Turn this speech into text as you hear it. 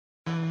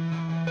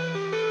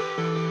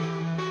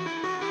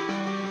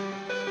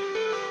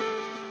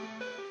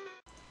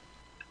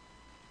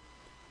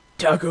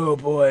Taco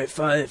Boy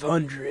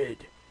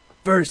 500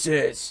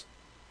 versus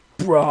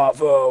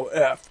Bravo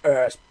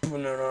FS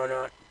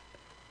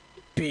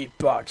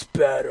Beatbox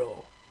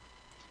Battle.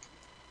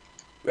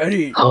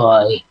 Ready?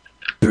 Hi.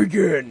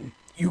 Begin.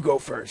 You go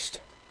first.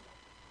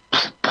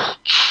 Is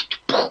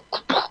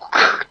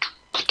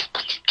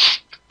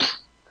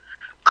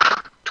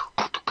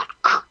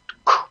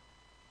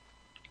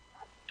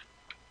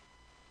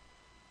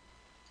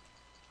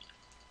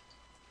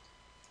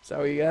that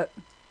what you got?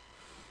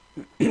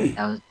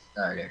 That was the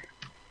starter.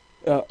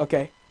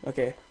 Okay.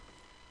 Okay.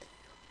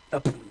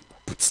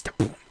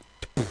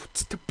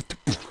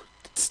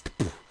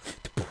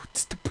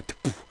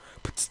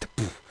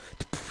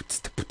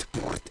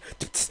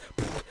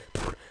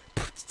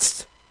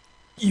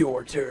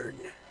 Your turn.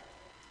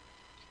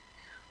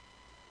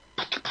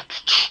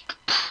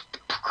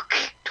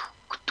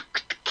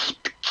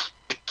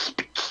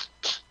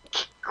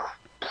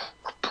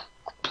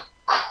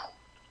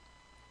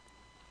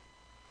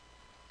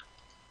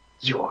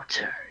 Your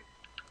turn.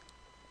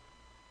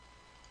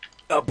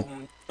 Stop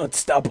him.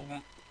 Stop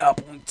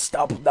him.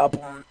 Stop him.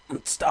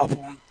 Stop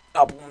him.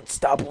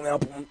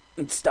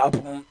 Stop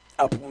him.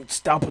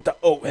 Stop with the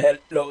oh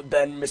hello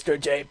then Mr.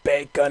 J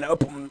Bacon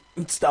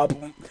stop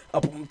him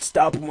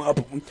stop him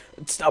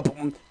stop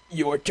him.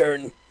 Your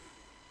turn.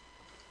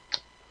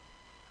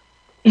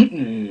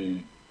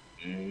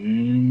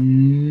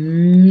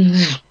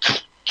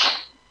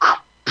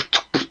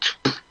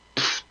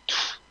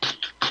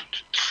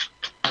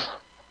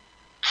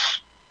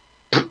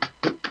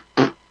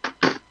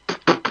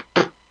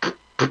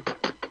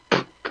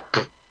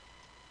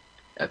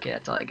 Okay,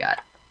 that's all I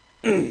got.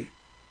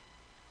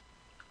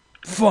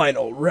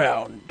 Final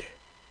round.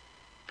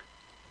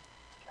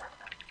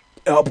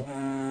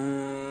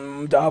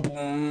 Album,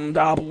 album,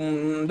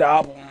 album,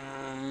 album.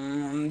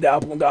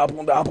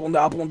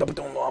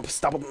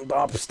 Stop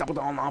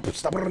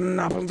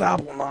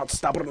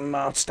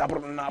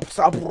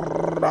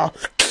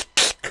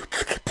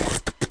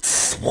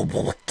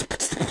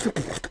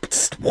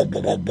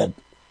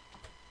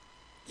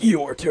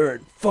Your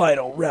turn.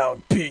 Final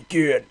round.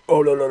 Begin. Oh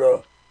la la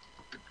la.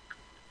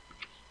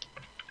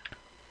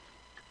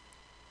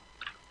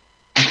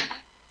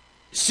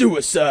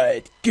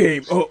 Suicide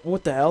game. Oh,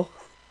 what the hell?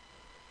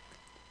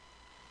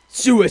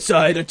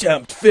 Suicide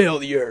attempt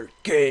failure.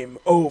 Game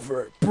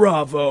over.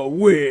 Bravo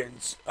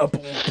wins.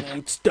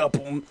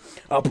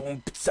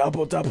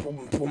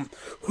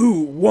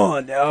 Who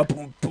won?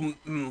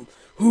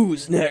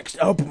 Who's next?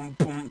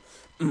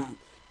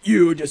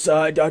 You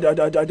decide.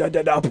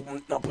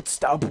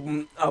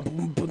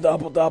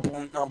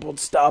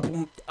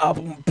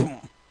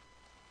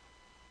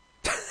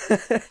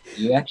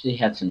 You actually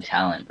have some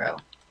talent, bro.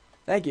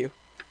 Thank you.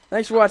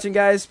 Thanks for watching,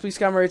 guys. Please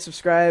comment, rate,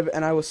 subscribe,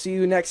 and I will see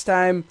you next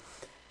time.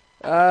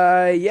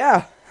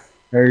 Yeah.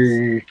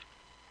 Hey.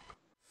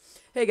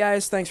 Hey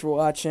guys, thanks for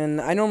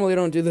watching. I normally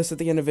don't do this at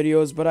the end of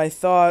videos, but I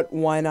thought,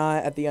 why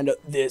not at the end of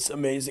this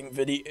amazing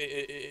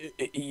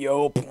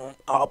video,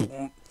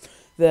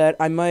 that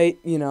I might,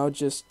 you know,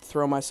 just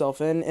throw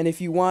myself in. And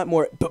if you want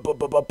more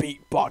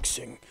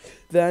beatboxing,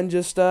 then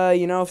just,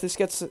 you know, if this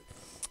gets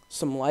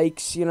some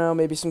likes, you know,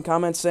 maybe some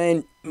comments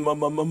saying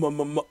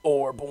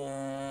or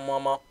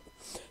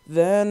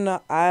then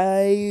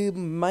I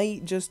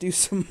might just do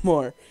some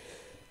more.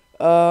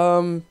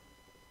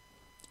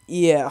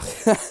 Yeah.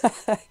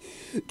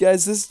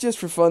 Guys, this is just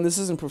for fun. This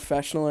isn't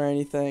professional or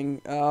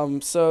anything.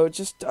 So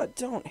just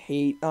don't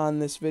hate on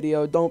this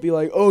video. Don't be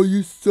like, oh,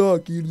 you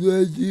suck. You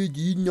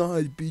know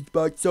how to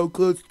beatbox so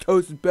close.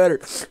 Toast is better.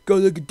 Go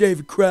look at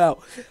David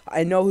Crow.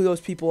 I know who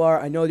those people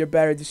are. I know they're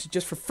better. This is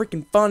just for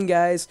freaking fun,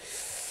 guys.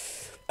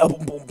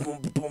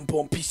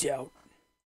 Peace out.